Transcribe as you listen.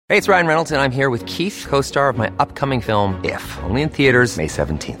Hey, it's Ryan Reynolds, and I'm here with Keith, co-star of my upcoming film, If, only in theaters May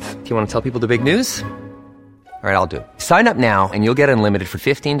 17th. Do you want to tell people the big news? All right, I'll do it. Sign up now and you'll get unlimited for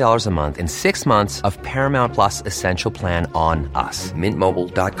 $15 a month and 6 months of Paramount Plus Essential Plan on us.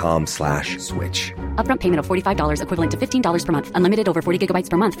 MintMobile.com/switch. Upfront payment of $45 equivalent to $15 per month. Unlimited over 40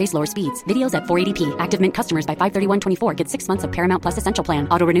 gigabytes per month. Face lower speeds. Videos at 480p. Active Mint customers by 531.24 get 6 months of Paramount Plus Essential Plan.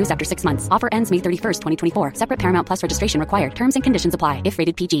 Auto renews after 6 months. Offer ends May 31st, 2024. Separate Paramount Plus registration required. Terms and conditions apply if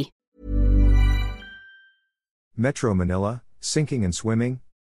rated PG. Metro Manila, sinking and swimming?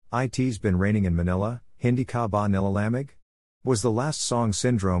 It's been raining in Manila, Hindi ka ba nilalamig? Was the last song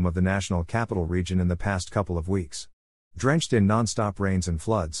syndrome of the National Capital Region in the past couple of weeks. Drenched in non-stop rains and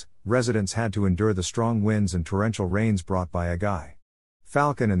floods, residents had to endure the strong winds and torrential rains brought by Agay,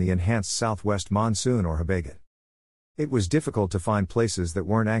 Falcon and the enhanced southwest monsoon or Habagat. It was difficult to find places that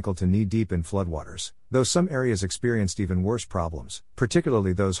weren't ankle to knee-deep in floodwaters, though some areas experienced even worse problems,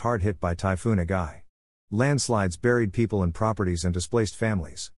 particularly those hard hit by Typhoon Agay. Landslides buried people and properties and displaced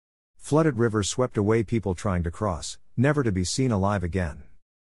families. Flooded rivers swept away people trying to cross, never to be seen alive again.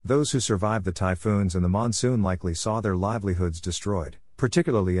 Those who survived the typhoons and the monsoon likely saw their livelihoods destroyed,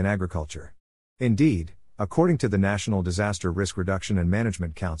 particularly in agriculture. Indeed, according to the National Disaster Risk Reduction and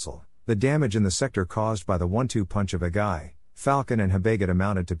Management Council, the damage in the sector caused by the 1-2 punch of Agay, Falcon and Habagat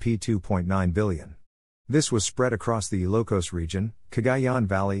amounted to P2.9 billion. This was spread across the Ilocos region, Cagayan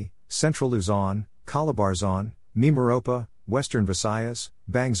Valley, Central Luzon, Calabarzon, Mimaropa, Western Visayas,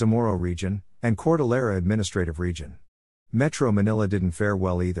 Bangsamoro region, and Cordillera Administrative Region. Metro Manila didn't fare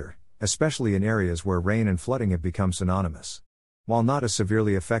well either, especially in areas where rain and flooding have become synonymous. While not as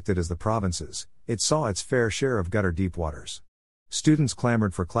severely affected as the provinces, it saw its fair share of gutter-deep waters. Students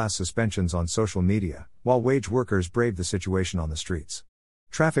clamored for class suspensions on social media, while wage workers braved the situation on the streets.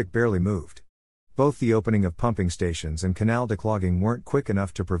 Traffic barely moved. Both the opening of pumping stations and canal declogging weren't quick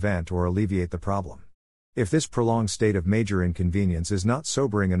enough to prevent or alleviate the problem. If this prolonged state of major inconvenience is not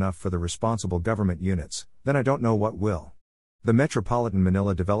sobering enough for the responsible government units, then I don't know what will. The Metropolitan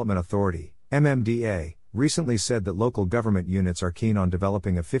Manila Development Authority, MMDA, recently said that local government units are keen on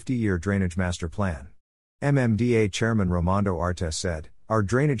developing a 50-year drainage master plan. MMDA Chairman Romando Artes said, "Our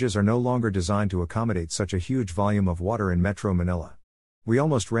drainages are no longer designed to accommodate such a huge volume of water in Metro Manila. We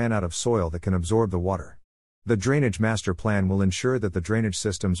almost ran out of soil that can absorb the water. The Drainage Master Plan will ensure that the drainage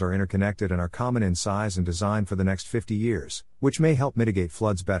systems are interconnected and are common in size and design for the next 50 years, which may help mitigate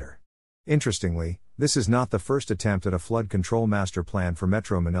floods better." Interestingly, this is not the first attempt at a flood control master plan for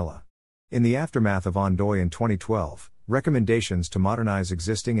Metro Manila. In the aftermath of Ondoy in 2012, recommendations to modernize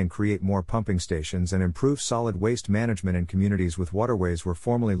existing and create more pumping stations and improve solid waste management in communities with waterways were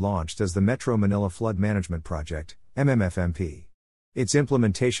formally launched as the Metro Manila Flood Management Project, MMFMP. Its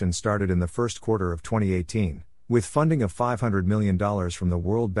implementation started in the first quarter of 2018, with funding of $500 million from the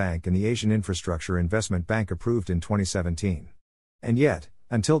World Bank and the Asian Infrastructure Investment Bank approved in 2017. And yet,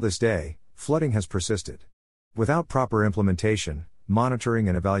 until this day, flooding has persisted. Without proper implementation, monitoring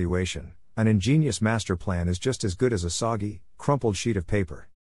and evaluation, an ingenious master plan is just as good as a soggy, crumpled sheet of paper.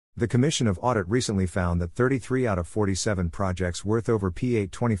 The Commission of Audit recently found that 33 out of 47 projects worth over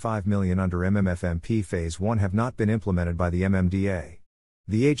P825 million under MMFMP Phase 1 have not been implemented by the MMDA.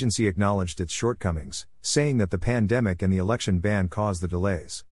 The agency acknowledged its shortcomings, saying that the pandemic and the election ban caused the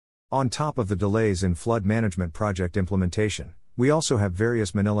delays. On top of the delays in flood management project implementation, we also have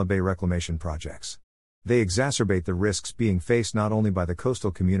various Manila Bay reclamation projects. They exacerbate the risks being faced not only by the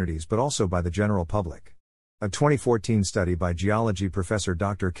coastal communities but also by the general public. A 2014 study by geology professor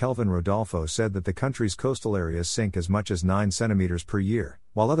Dr. Kelvin Rodolfo said that the country's coastal areas sink as much as 9 centimeters per year,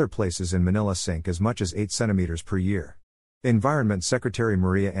 while other places in Manila sink as much as 8 centimeters per year. Environment Secretary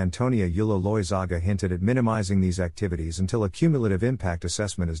Maria Antonia Yulo Loizaga hinted at minimizing these activities until a cumulative impact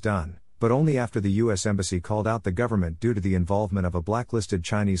assessment is done, but only after the U.S. Embassy called out the government due to the involvement of a blacklisted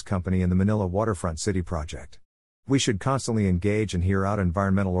Chinese company in the Manila Waterfront City project. We should constantly engage and hear out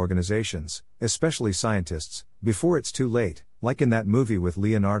environmental organizations, especially scientists, before it's too late, like in that movie with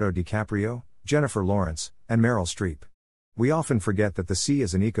Leonardo DiCaprio, Jennifer Lawrence, and Meryl Streep. We often forget that the sea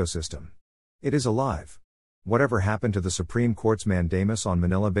is an ecosystem. It is alive. Whatever happened to the Supreme Court's mandamus on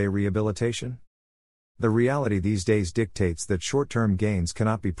Manila Bay rehabilitation? The reality these days dictates that short-term gains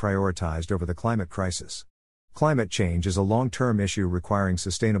cannot be prioritized over the climate crisis. Climate change is a long-term issue requiring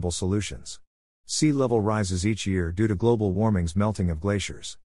sustainable solutions. Sea level rises each year due to global warming's melting of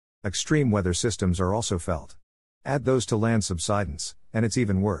glaciers. Extreme weather systems are also felt. Add those to land subsidence, and it's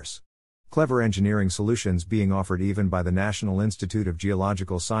even worse. Clever engineering solutions being offered even by the National Institute of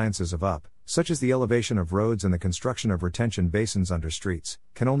Geological Sciences of UP, such as the elevation of roads and the construction of retention basins under streets,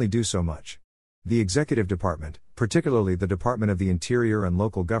 can only do so much. The Executive Department, particularly the Department of the Interior and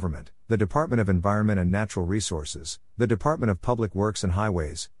Local Government, the Department of Environment and Natural Resources, the Department of Public Works and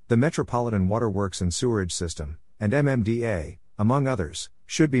Highways, the Metropolitan Water Works and Sewerage System, and MMDA, among others,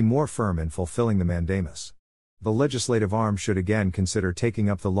 should be more firm in fulfilling the mandamus. The legislative arm should again consider taking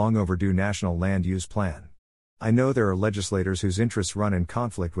up the long overdue National Land Use Plan. I know there are legislators whose interests run in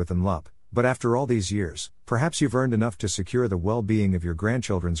conflict with NLUP, but after all these years, perhaps you've earned enough to secure the well-being of your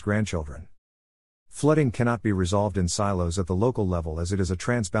grandchildren's grandchildren. Flooding cannot be resolved in silos at the local level as it is a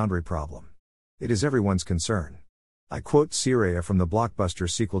transboundary problem. It is everyone's concern. I quote Siraya from the blockbuster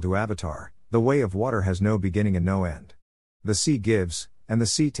sequel to Avatar, "The way of water has no beginning and no end. The sea gives, and the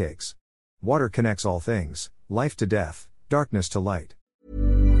sea takes. Water connects all things, life to death, darkness to light."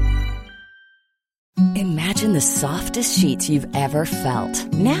 Imagine the softest sheets you've ever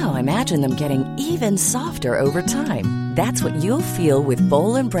felt. Now imagine them getting even softer over time. That's what you'll feel with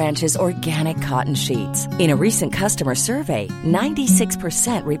Boll and Branch's organic cotton sheets. In a recent customer survey,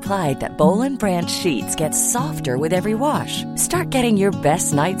 96% replied that Boll and Branch sheets get softer with every wash. Start getting your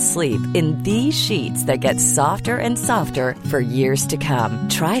best night's sleep in these sheets that get softer and softer for years to come.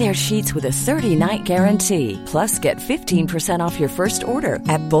 Try their sheets with a 30-night guarantee. Plus, get 15% off your first order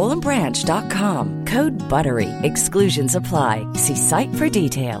at bollandbranch.com. Code BUTTERY. Exclusions apply. See site for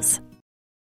details.